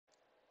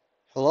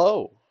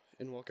Hello,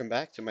 and welcome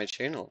back to my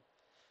channel.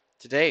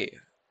 Today,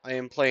 I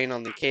am playing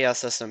on the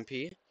Chaos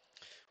SMP,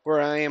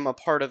 where I am a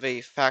part of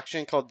a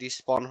faction called the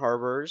Spawn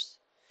Harborers.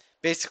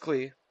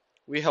 Basically,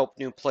 we help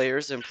new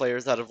players and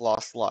players that have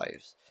lost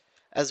lives,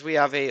 as we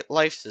have a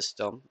life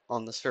system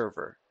on the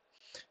server.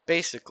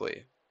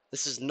 Basically,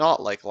 this is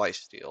not like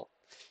lifesteal.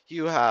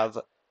 You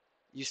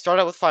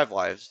start out with 5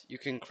 lives, you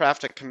can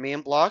craft a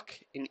command block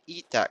and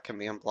eat that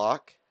command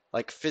block,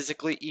 like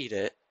physically eat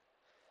it,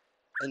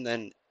 and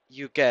then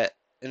you get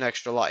an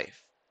extra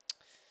life.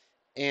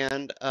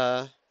 And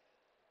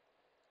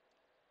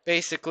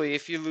basically,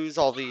 if you lose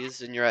all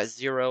these and you're at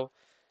 0,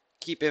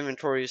 keep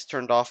inventories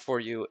turned off for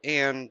you,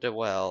 and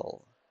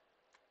well,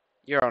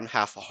 you're on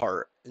half a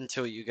heart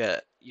until you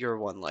get your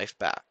 1 life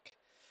back.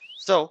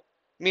 So,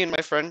 me and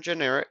my friend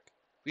Generic,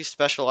 we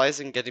specialize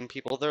in getting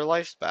people their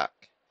lives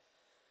back.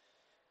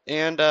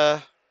 And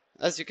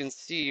as you can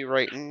see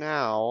right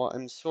now,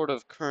 I'm sort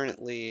of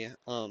currently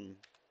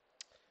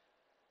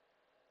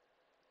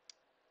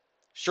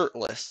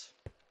shirtless.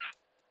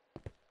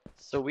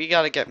 So we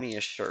gotta get me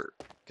a shirt,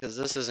 because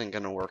this isn't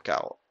gonna work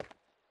out.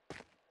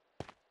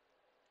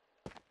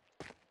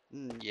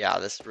 Yeah,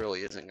 this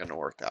really isn't gonna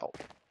work out.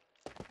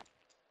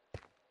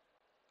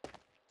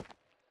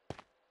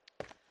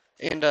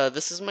 And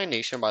this is my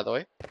nation, by the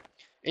way.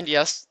 And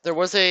yes, there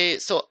was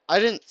so I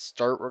didn't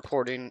start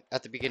recording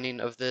at the beginning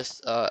of this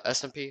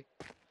SMP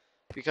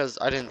because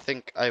I didn't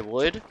think I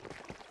would,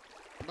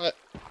 but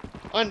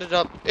I ended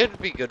up, it'd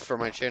be good for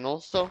my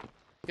channel, so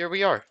here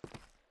we are.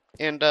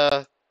 And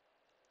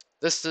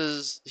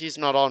he's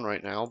not on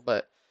right now,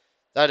 but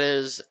that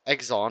is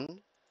Exxon.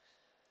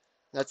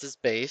 That's his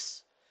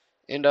base.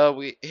 And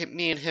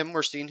me and him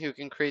were seeing who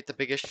can create the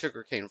biggest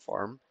sugarcane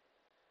farm.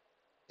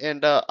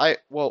 And I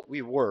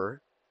won.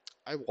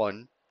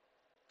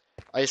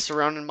 I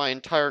surrounded my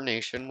entire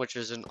nation, which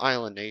is an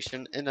island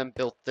nation, and then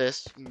built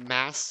this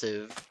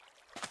massive,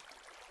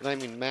 and I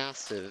mean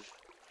massive,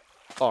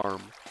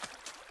 farm.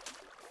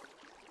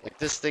 Like,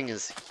 this thing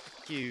is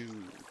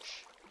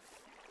huge.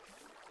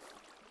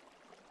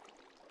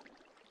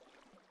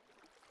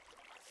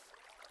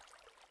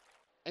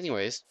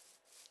 Anyways,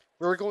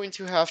 we're going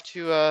to have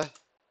to, we're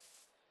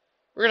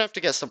gonna have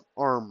to get some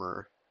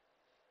armor.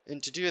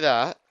 And to do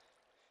that,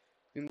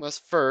 we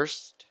must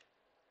first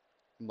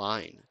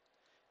mine.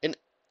 And,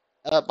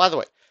 by the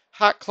way,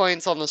 hot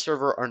clients on the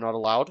server are not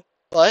allowed,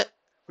 but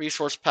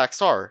resource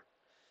packs are.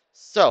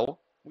 So,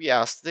 we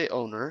asked the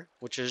owner,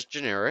 which is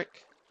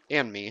Generic,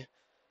 and me.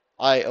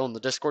 I own the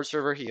Discord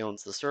server, he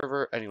owns the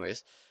server.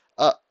 Anyways,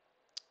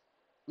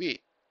 he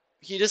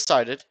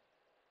decided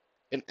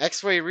an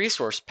X-ray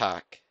resource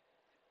pack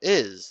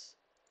is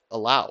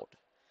allowed.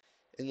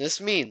 And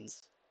this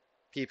means,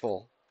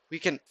 people, we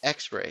can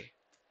X-ray.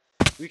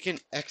 We can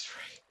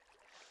X-ray.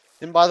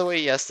 And by the way,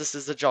 yes, this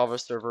is a Java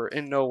server,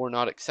 and no, we're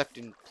not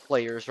accepting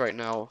players right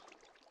now.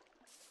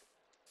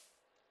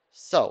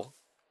 So,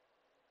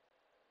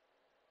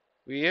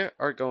 we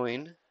are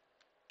going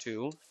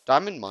to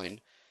diamond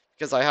mine,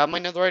 because I have my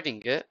netherite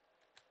ingot,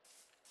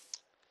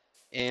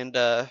 and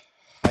I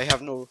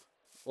have no,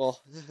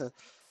 well,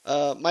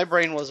 my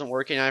brain wasn't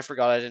working. I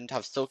forgot I didn't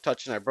have silk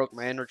touch, and I broke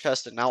my ender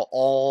chest, and now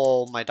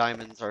all my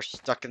diamonds are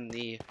stuck in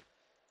the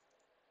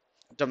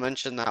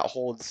dimension that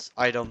holds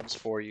items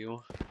for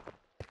you.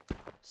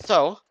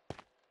 So,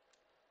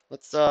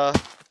 let's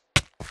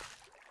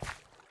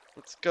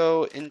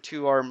go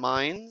into our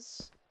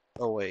mines.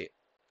 Oh wait,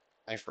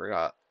 I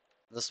forgot.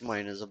 This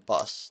mine is a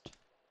bust.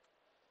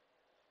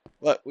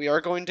 But we are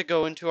going to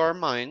go into our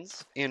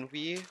mines, and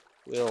we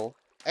will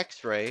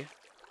X-ray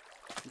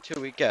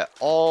until we get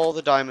all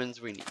the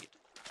diamonds we need.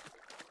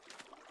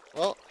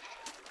 Well,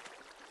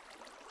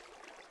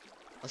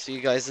 I'll see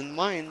you guys in the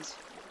mines.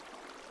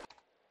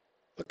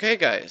 Okay,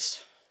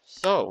 guys.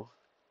 So,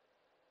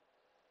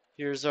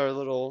 here's our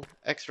little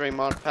X-ray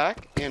mod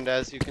pack, and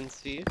as you can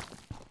see,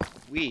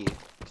 we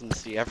can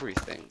see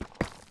everything.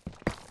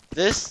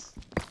 This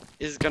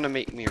is gonna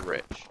make me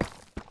rich.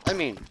 I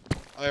mean,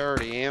 I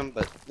already am,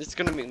 but it's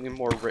gonna make me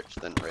more rich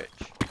than rich.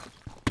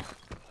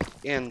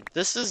 And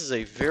this is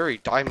a very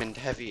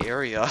diamond-heavy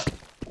area.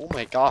 Oh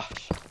my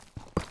gosh.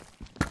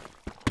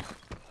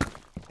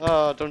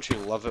 Don't you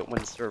love it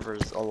when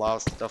servers allow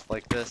stuff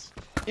like this?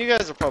 You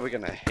guys are probably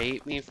gonna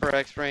hate me for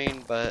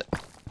X-raying, but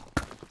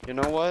you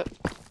know what?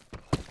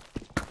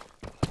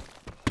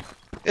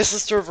 It's the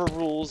server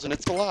rules and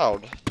it's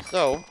allowed.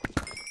 So,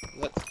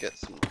 let's get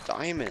some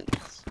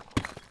diamonds.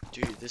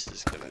 Dude, this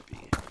is gonna be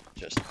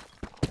just...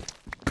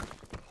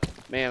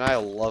 Man, I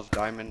love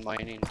diamond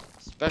mining.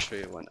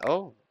 Especially when...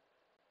 Oh!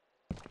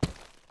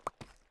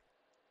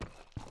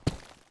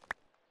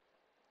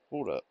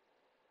 Hold up.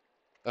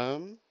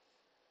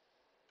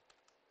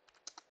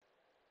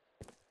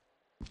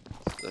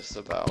 What's this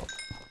about?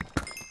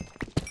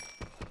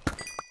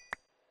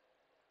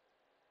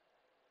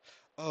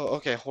 Oh,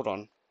 okay, hold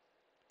on.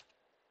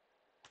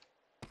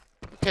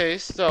 Okay,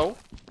 so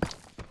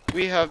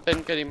we have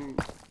been getting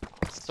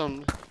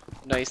some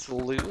nice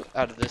loot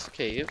out of this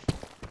cave.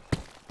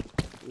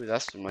 Ooh,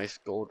 that's some nice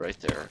gold right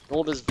there.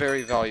 Gold is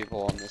very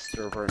valuable on this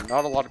server, and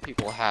not a lot of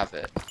people have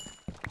it.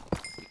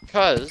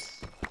 Because...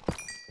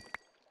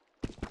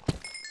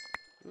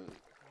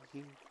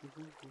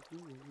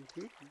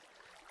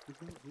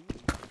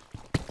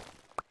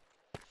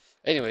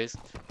 Anyways,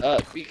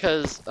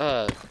 because,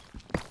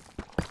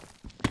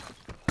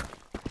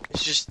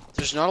 it's just,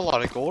 there's not a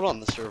lot of gold on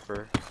the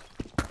server.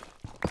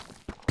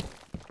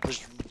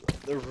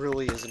 There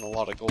really isn't a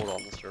lot of gold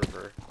on the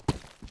server.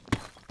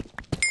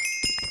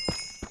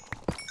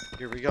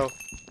 Here we go.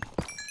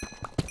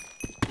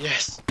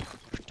 Yes!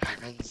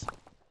 Diamonds.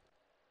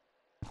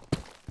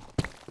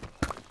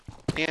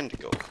 And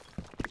gold.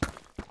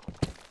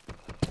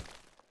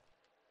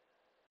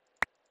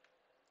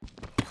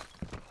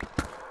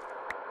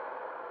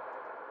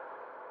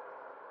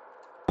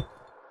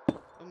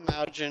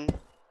 Imagine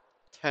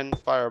 10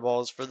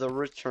 fireballs for the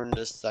return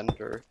to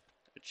sender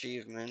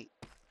achievement.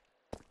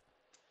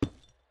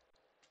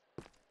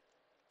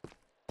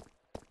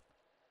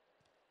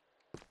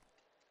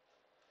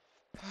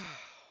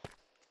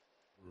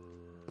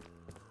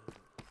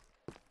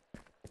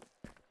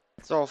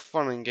 It's all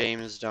fun and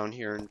games down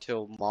here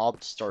until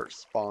mobs start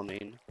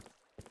spawning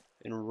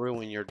and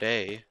ruin your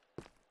day.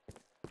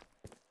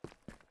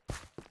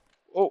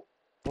 Oh,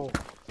 oh,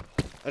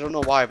 I don't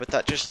know why, but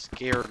that just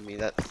scared me.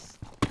 That's...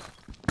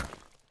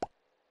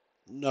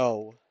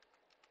 No.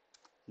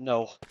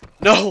 No.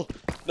 No!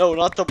 No,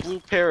 not the blue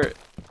parrot.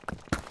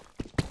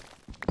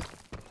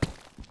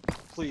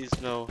 Please,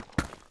 no.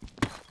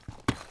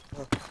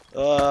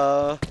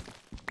 Uh...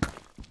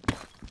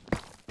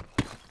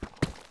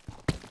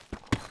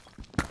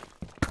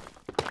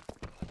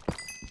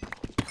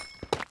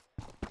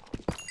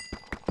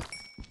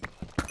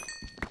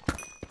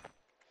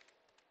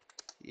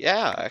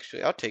 Yeah,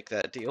 actually, I'll take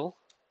that deal.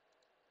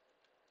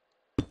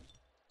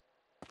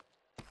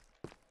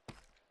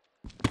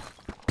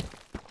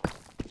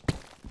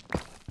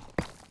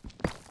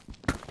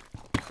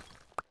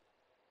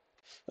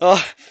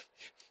 Oh,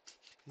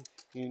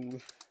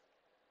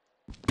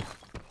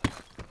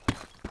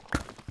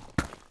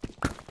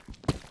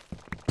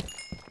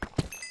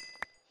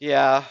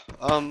 yeah,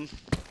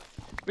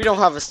 we don't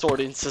have a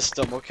sorting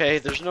system, okay?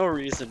 There's no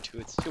reason to.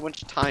 It's too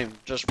much time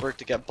just for it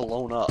to get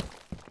blown up.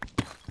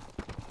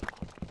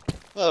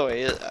 By the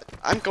way,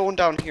 I'm going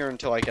down here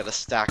until I get a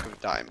stack of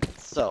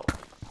diamonds, so...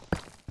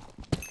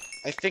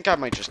 I think I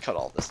might just cut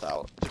all this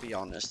out, to be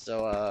honest.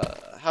 So,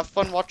 have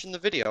fun watching the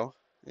video.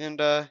 And,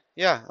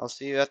 yeah, I'll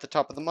see you at the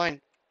top of the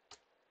mine.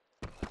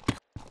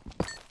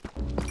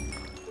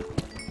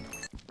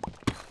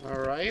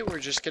 Alright, we're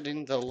just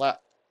getting the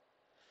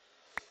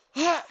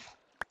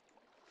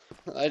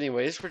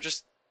Anyways, we're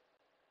just...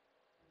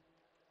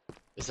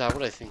 Is that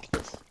what I think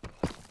it is?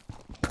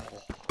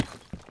 Oh.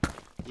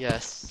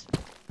 Yes.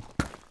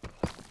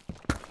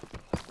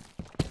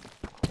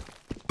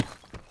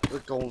 We're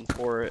going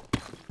for it.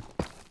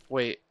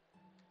 Wait.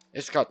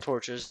 It's got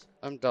torches.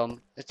 I'm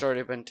dumb. It's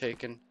already been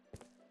taken.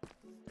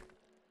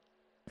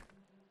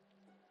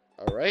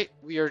 Alright,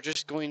 we are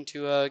just going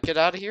to, get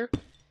out of here.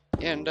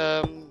 And,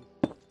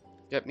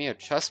 get me a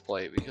chest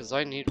plate, because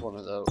I need one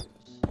of those.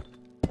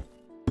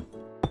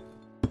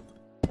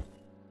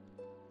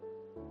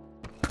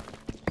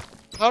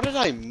 How did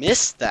I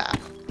miss that?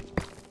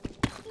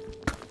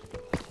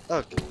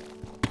 Okay.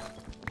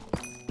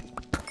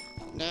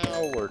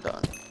 Now we're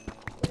done.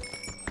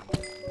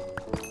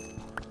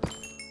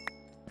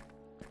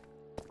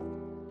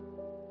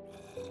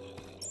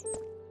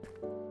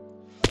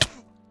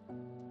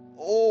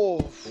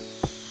 Oh,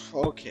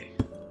 okay.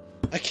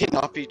 I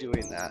cannot be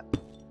doing that.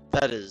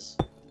 That is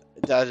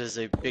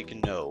a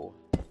big no.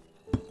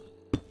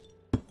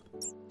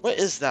 What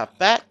is that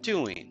bat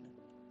doing?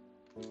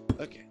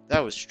 Okay, that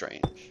was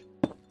strange.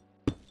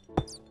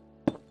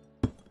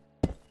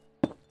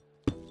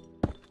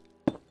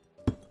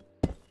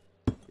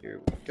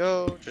 Here we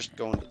go, just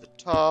going to the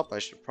top. I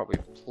should probably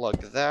plug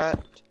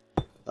that.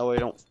 That way I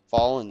don't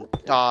fall and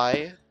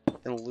die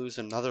and lose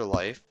another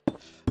life.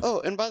 Oh,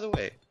 and by the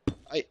way,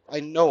 I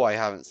know I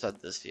haven't said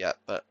this yet,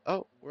 but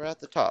oh, we're at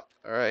the top.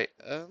 Alright,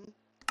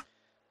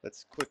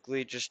 let's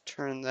quickly just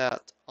turn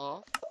that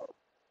off.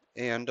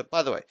 And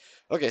by the way,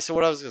 okay, so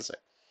what I was gonna say.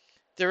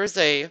 There is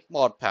a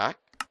mod pack,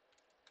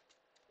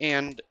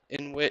 and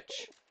in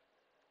which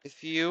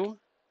if you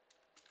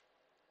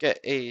get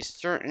a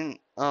certain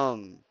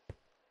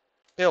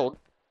build,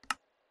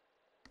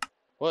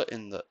 what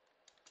in the...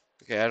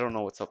 Okay, I don't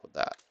know what's up with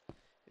that.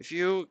 If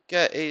you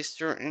get a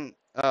certain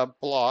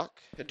block,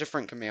 a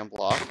different command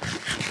block,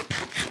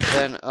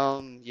 then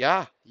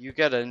yeah, you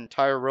get an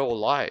entire row of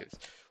lives,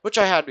 which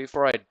I had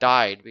before I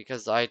died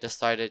because I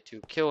decided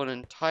to kill an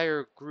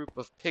entire group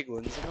of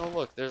piglins. And oh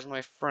look, there's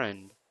my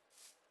friend.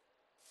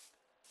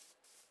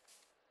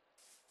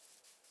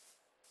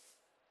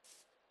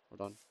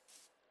 Hold on.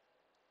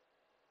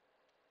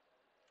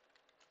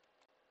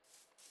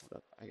 Hold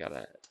up. I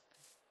gotta...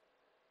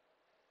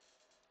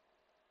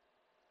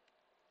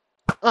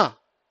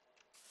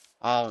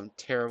 I'm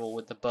terrible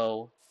with the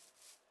bow.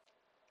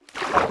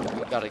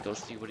 We gotta go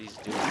see what he's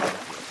doing over here.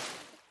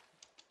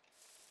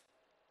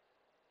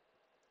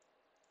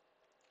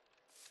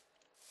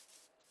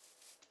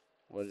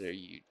 What are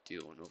you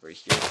doing over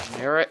here,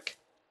 generic?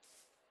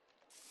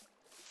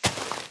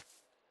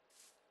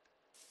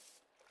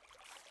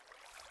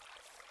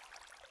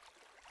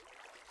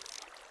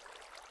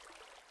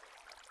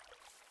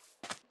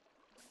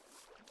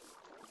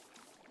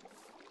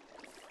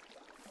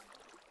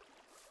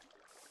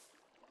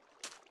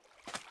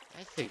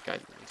 I think I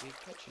might be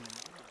catching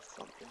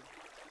something.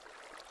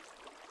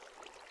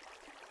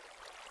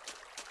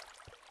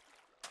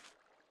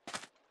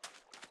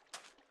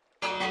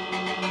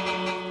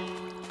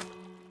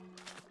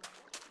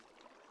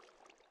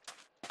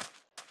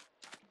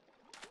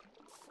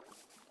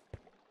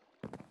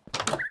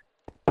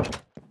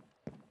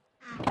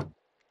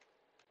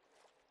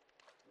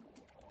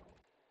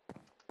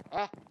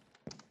 Ah!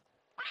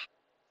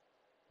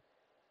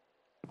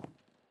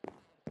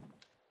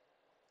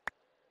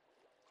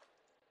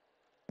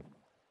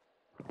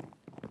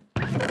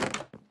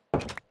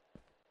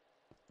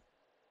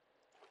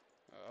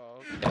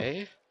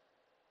 Okay.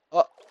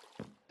 Oh!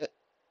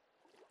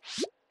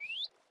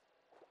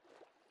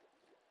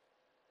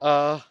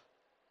 Uh...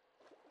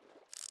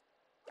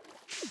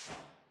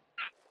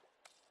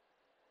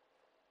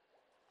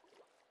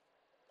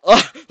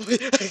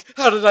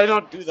 How did I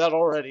not do that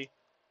already?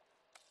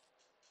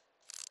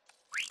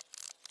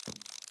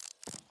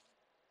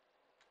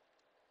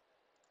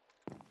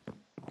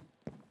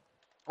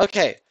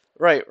 Okay,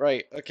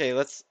 right. Okay,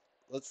 let's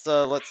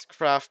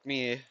craft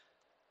me.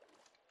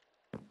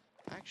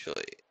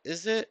 Actually,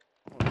 is it?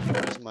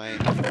 Where's my?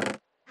 I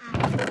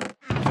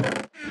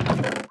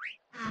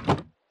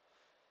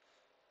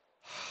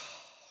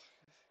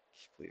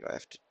believe I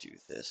have to do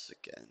this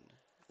again.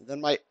 And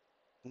then my.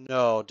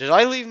 No, did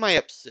I leave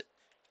my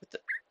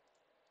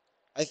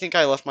I think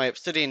I left my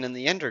obsidian in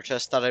the ender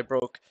chest that I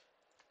broke.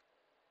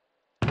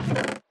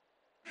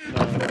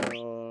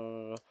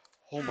 No.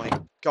 Oh my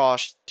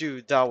gosh,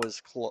 dude, that was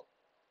close.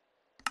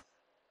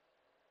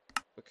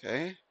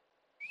 Okay.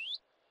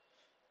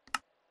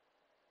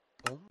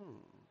 Oh.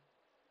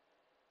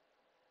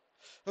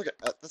 Okay,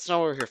 that's not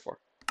what we're here for.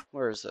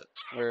 Where is it?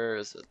 Where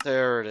is it?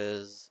 There it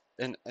is.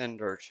 An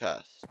ender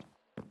chest.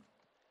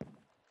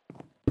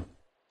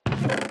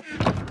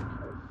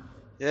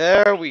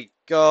 There we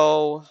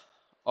go.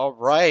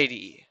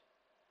 Alrighty.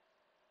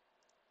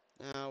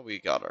 Now we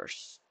got our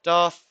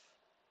stuff.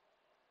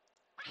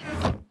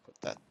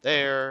 Put that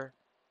there.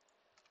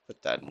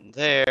 Put that in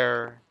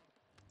there.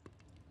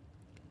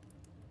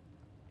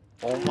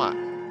 Oh my.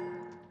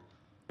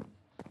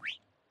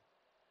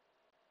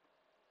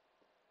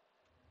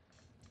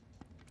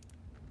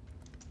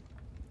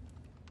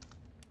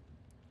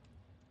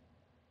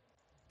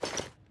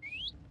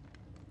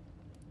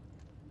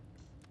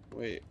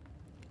 Wait.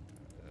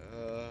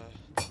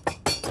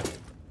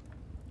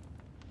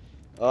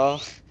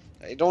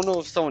 I don't know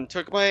if someone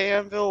took my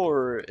anvil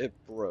or it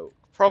broke.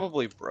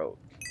 Probably broke.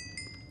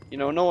 You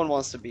know, no one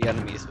wants to be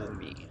enemies with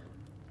me.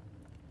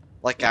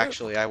 Like,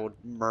 actually, I would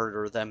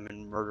murder them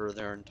and murder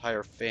their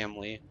entire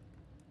family.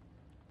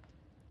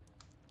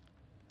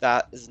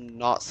 That is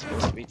not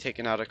supposed to be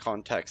taken out of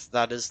context.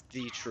 That is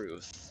the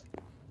truth.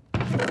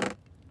 I'm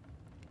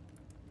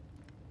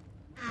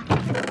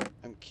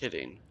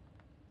kidding.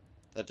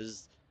 That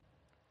is...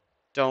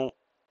 Don't...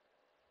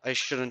 I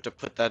shouldn't have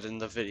put that in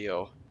the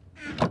video.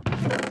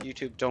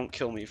 YouTube, don't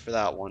kill me for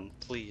that one,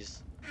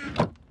 please.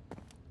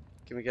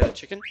 Can we get a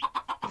chicken? We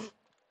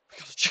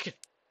got a chicken!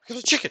 We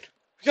got a chicken!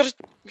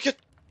 We got...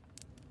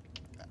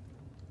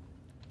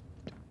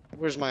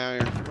 Where's my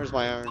iron? Where's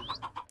my iron?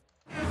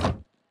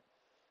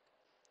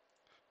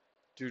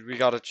 Dude, we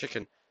got a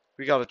chicken.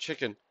 We got a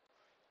chicken.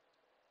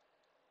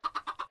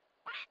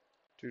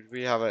 Dude,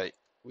 we have a...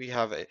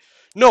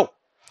 No!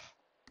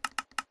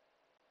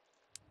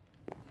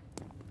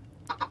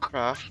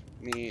 Craft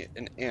me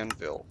an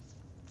anvil.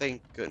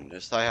 Thank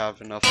goodness I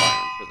have enough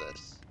iron for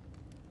this.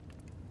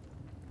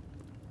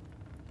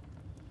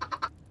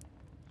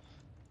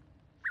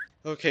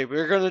 Okay,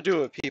 we're gonna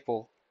do it,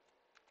 people.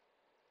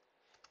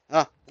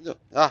 Ah, no,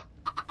 ah.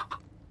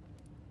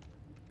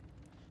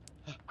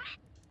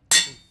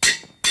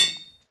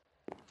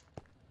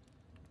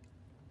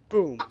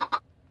 Boom.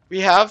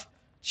 We have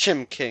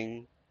Chim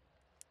King.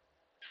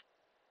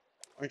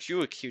 Aren't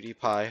you a cutie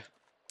pie?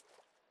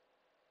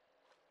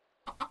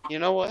 You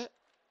know what?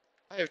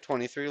 I have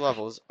 23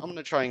 levels. I'm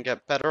gonna try and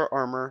get better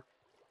armor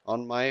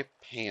on my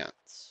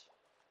pants.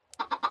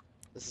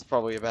 This is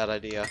probably a bad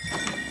idea.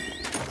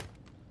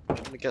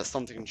 I'm gonna get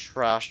something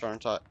trashed,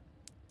 aren't I?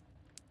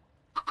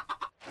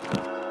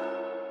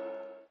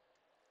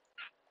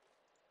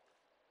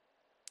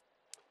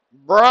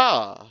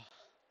 Bruh!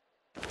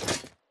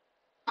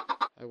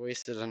 I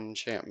wasted an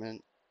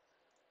enchantment.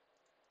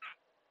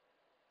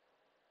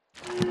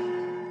 We're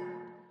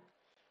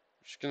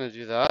just gonna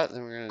do that,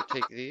 then we're gonna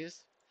take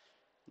these.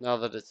 Now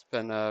that it's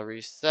been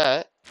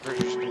reset, we're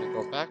just gonna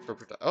go back for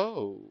protection.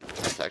 Oh,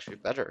 that's actually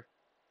better.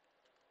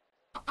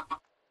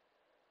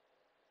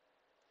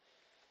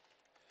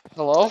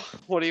 Hello?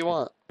 What do you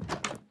want?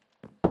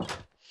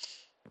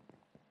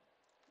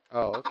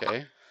 Oh,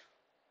 okay.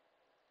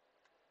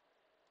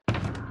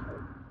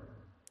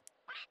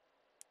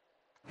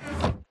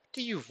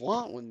 do you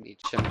want with me,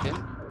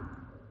 Chimkin?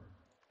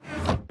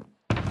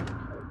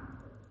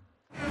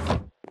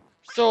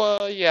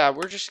 So, yeah,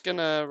 we're just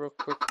gonna real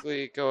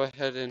quickly go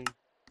ahead and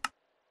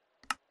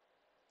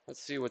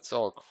let's see what's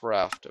all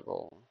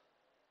craftable.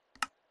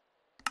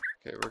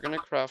 Okay, we're gonna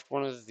craft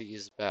one of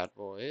these bad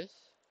boys.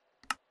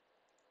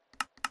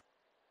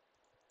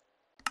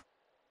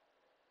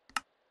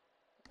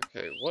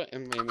 Okay, what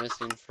am I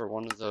missing for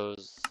one of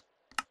those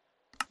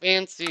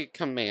fancy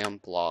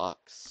command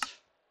blocks?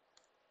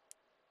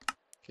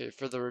 Okay,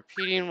 for the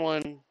repeating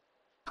one.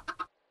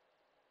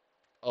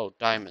 Oh,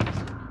 diamonds.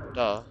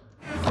 Duh.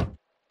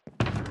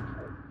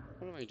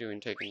 What am I doing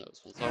taking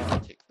those ones? I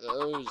want to take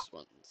those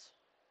ones.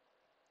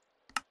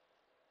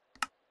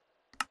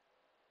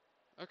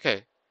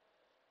 Okay.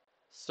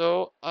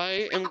 So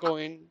I am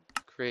going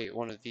to create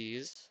one of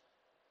these.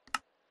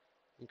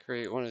 And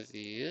create one of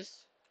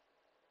these.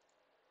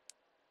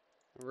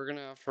 And we're going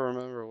to have to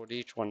remember what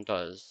each one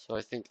does. So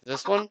I think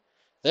this one.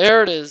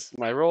 There it is.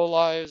 My roll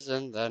lives.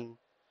 And then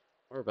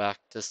we're back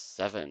to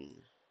 7.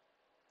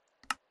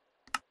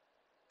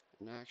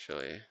 And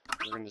actually,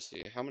 we're going to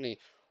see how many.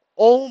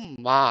 Oh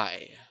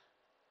my!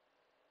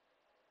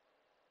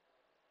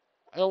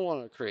 I don't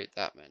want to create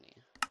that many.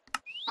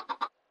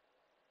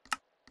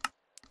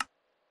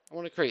 I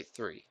want to create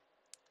 3.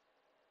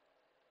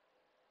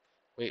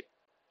 Wait.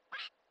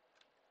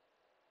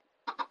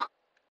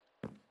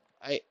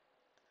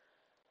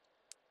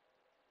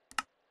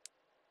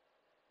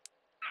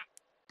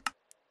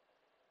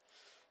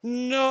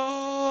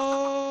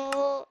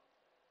 No!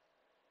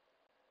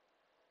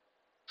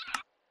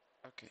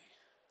 Okay.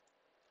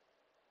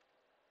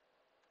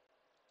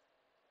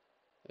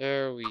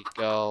 There we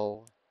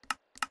go.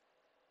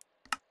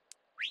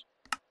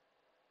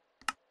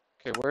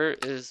 Okay,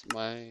 where's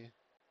my,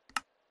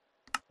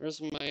 where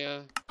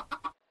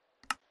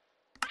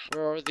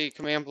are the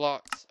command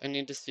blocks? I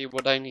need to see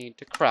what I need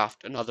to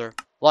craft another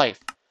life.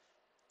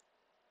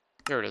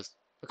 Here it is.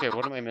 Okay,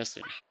 what am I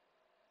missing?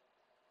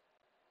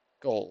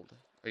 Gold.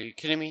 Are you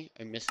kidding me?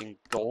 I'm missing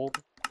gold?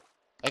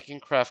 I can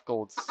craft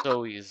gold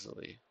so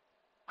easily.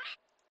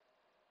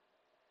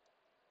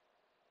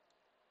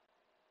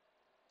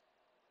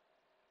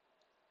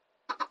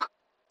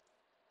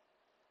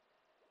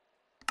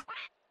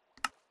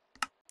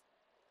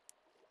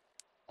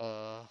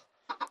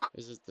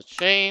 Is it the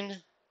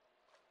chain?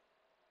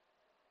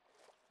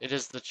 It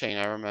is the chain,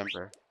 I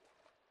remember.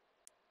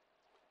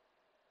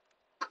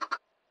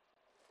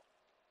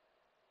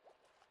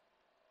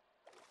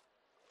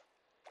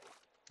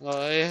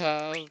 I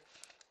have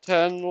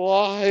 10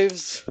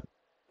 lives.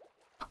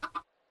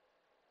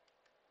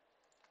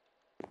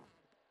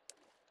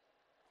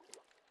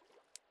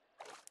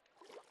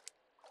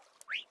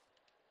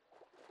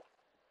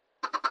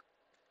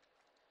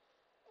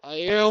 I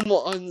am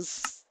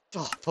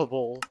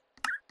unstoppable.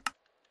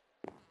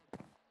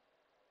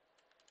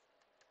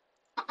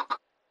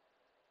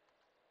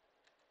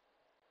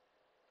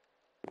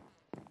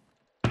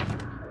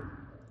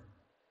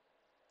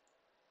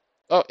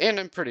 Oh, and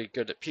I'm pretty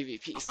good at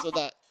PvP, so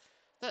that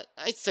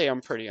I'd say I'm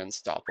pretty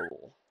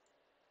unstoppable.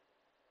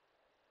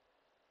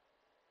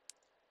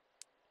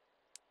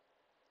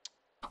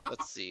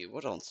 Let's see,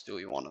 what else do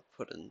we want to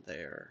put in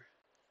there?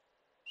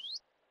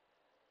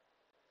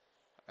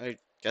 I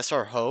guess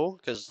our hoe,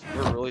 because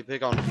we're really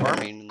big on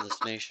farming in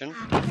this nation.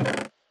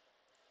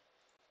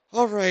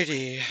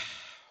 Alrighty,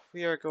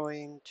 we are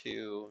going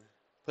to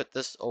put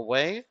this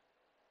away,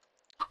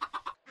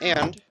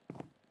 and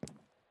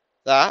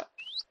that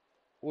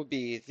will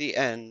be the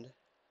end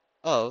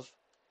of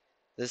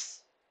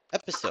this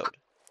episode.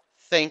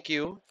 Thank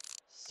you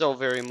so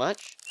very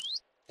much,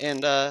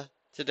 and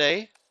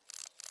today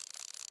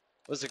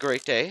was a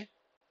great day.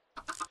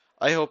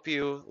 I hope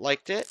you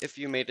liked it. If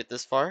you made it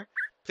this far,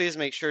 please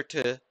make sure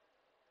to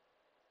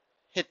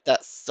hit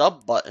that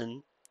sub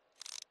button.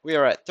 We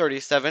are at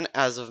 37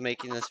 as of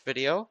making this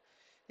video.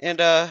 And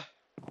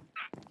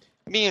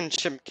me and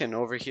Chimkin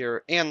over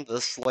here and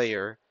the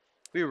Slayer,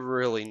 we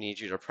really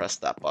need you to press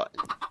that button.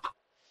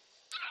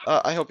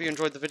 I hope you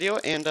enjoyed the video,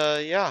 and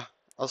yeah,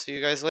 I'll see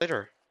you guys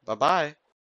later. Bye-bye.